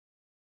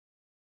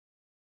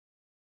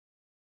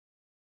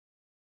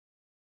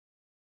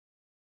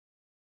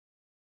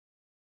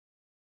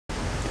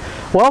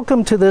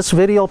Welcome to this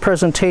video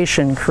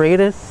presentation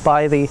created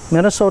by the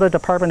Minnesota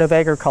Department of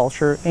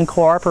Agriculture in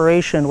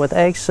cooperation with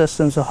Ag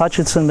Systems of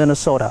Hutchinson,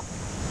 Minnesota.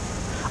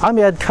 I'm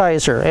Ed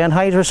Kaiser,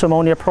 Anhydrous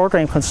Ammonia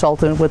Program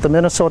Consultant with the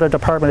Minnesota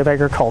Department of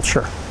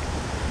Agriculture.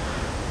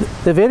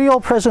 The video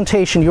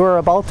presentation you are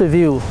about to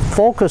view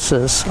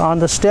focuses on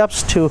the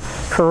steps to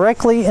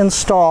correctly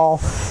install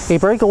a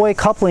breakaway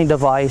coupling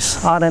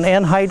device on an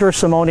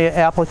anhydrous ammonia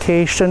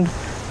application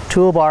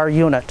toolbar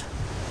unit.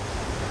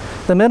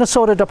 The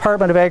Minnesota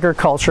Department of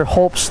Agriculture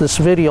hopes this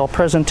video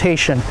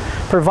presentation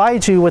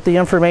provides you with the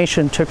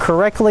information to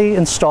correctly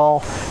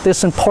install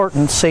this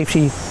important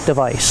safety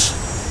device.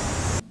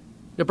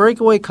 The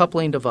breakaway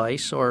coupling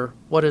device, or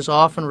what is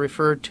often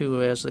referred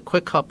to as the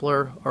quick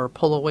coupler or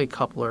pull-away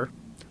coupler,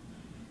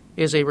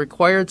 is a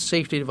required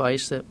safety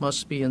device that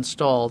must be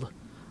installed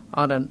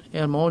on an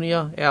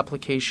ammonia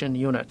application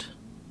unit.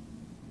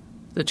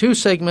 The two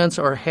segments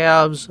or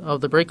halves of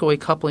the breakaway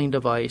coupling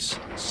device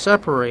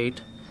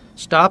separate,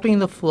 stopping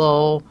the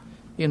flow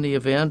in the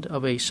event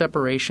of a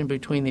separation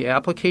between the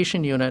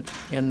application unit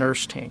and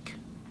nurse tank.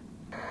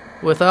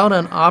 Without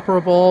an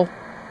operable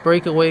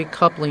breakaway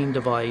coupling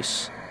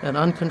device, an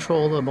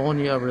uncontrolled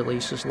ammonia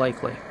release is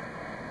likely.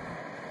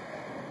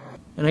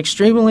 An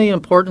extremely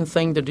important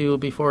thing to do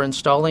before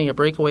installing a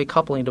breakaway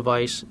coupling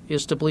device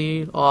is to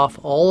bleed off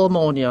all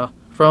ammonia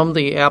from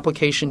the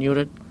application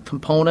unit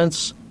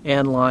components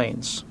and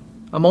lines.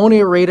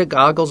 Ammonia-rated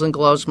goggles and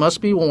gloves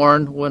must be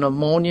worn when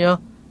ammonia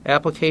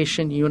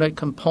application unit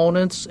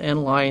components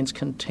and lines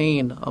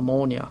contain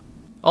ammonia.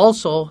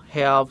 Also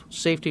have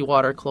safety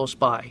water close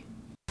by.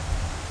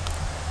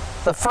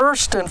 The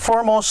first and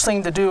foremost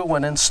thing to do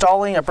when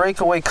installing a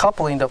breakaway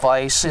coupling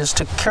device is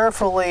to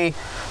carefully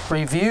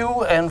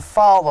review and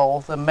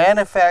follow the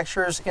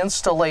manufacturer's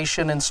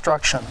installation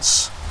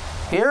instructions.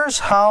 Here's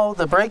how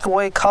the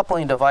breakaway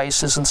coupling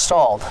device is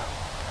installed.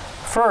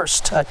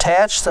 First,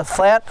 attach the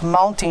flat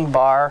mounting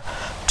bar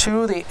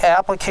to the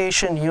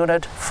application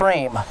unit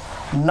frame,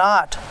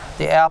 not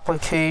the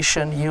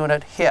application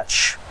unit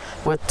hitch,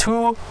 with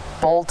two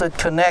bolted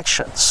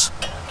connections.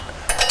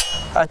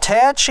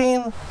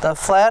 Attaching the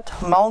flat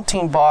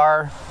mounting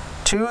bar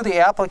to the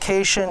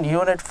application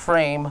unit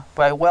frame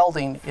by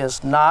welding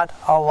is not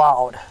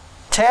allowed.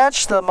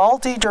 Attach the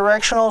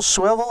multidirectional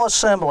swivel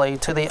assembly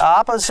to the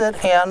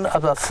opposite end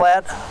of the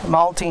flat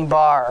mounting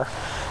bar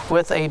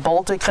with a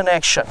bolted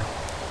connection.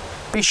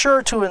 Be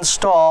sure to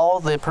install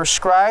the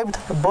prescribed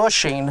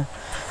bushing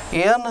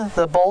in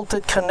the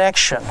bolted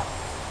connection.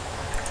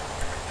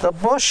 The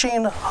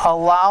bushing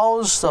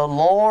allows the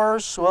lower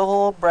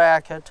swivel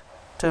bracket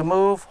to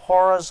move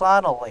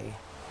horizontally.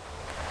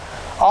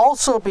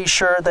 Also be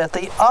sure that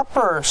the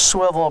upper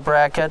swivel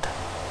bracket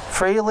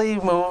freely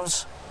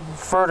moves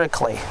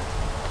vertically.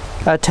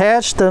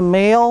 Attach the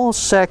male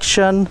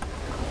section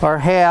or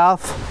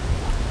half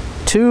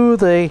to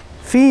the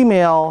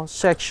female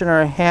section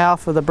or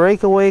half of the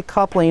breakaway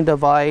coupling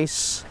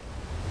device.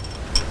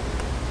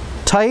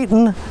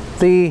 Tighten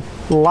the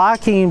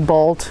locking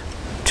bolt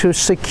to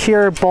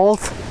secure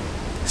both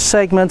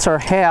segments or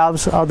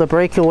halves of the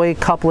breakaway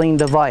coupling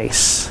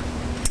device.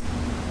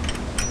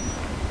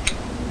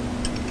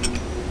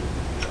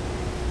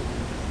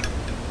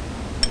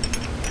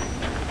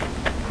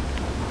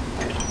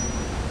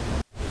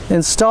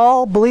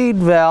 Install bleed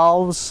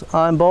valves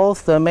on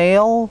both the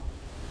male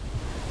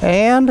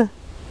and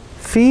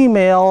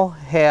female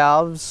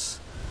halves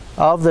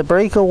of the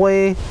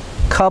breakaway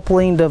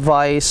coupling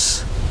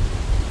device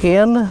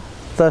in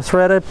the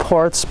threaded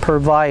ports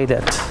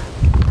provided.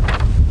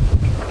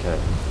 Okay.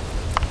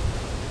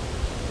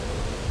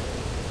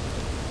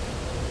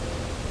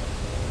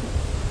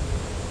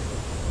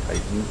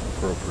 Tighten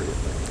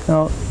appropriately.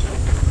 Now,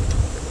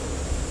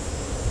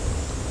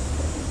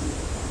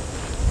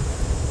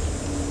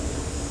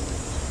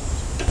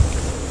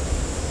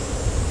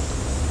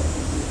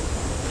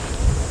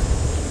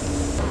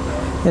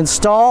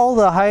 install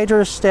the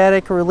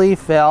hydrostatic relief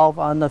valve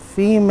on the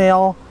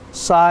female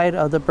side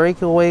of the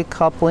breakaway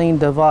coupling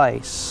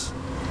device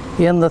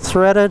in the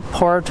threaded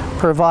port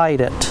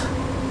provided.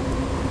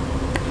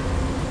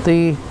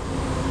 The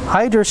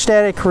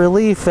hydrostatic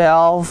relief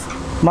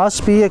valve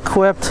must be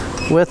equipped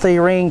with a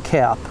rain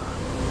cap.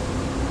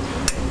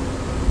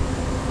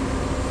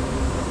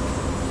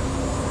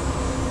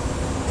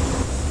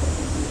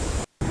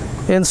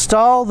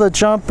 Install the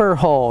jumper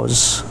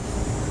hose.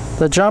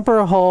 The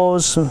jumper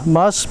hose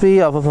must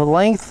be of a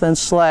length and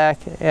slack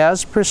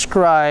as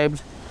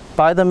prescribed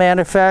by the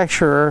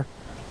manufacturer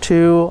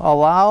to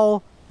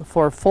allow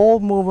for full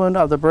movement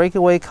of the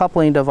breakaway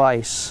coupling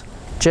device,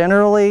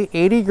 generally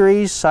 80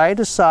 degrees side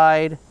to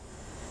side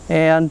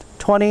and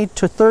 20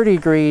 to 30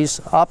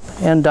 degrees up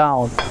and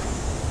down.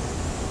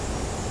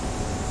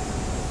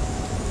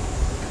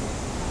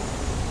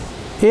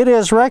 It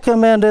is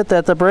recommended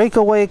that the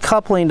breakaway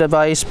coupling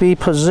device be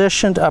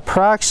positioned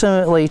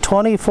approximately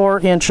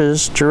 24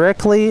 inches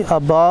directly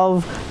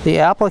above the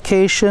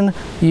application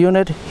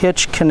unit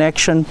hitch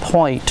connection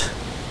point.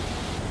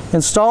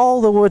 Install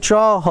the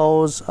withdrawal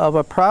hose of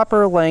a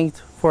proper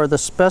length for the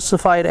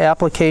specified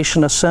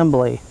application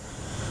assembly.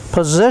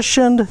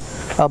 positioned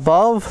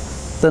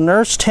above the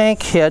nurse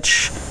tank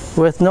hitch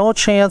with no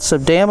chance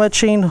of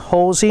damaging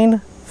hosing,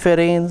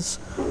 fittings,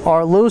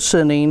 or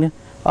loosening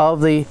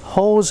of the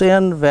hose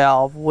end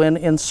valve when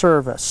in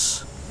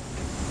service.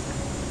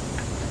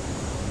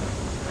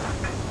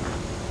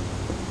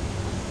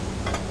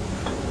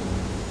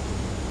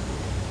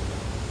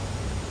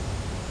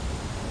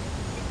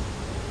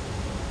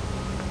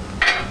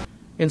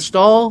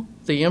 Install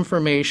the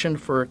information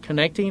for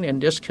connecting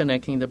and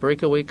disconnecting the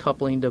breakaway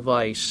coupling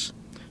device,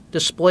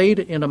 displayed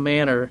in a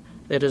manner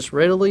that is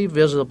readily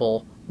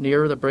visible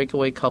near the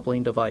breakaway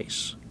coupling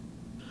device.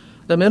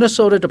 The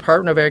Minnesota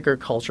Department of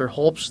Agriculture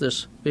hopes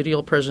this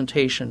video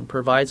presentation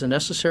provides the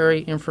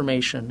necessary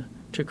information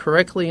to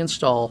correctly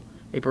install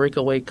a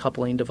breakaway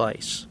coupling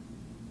device.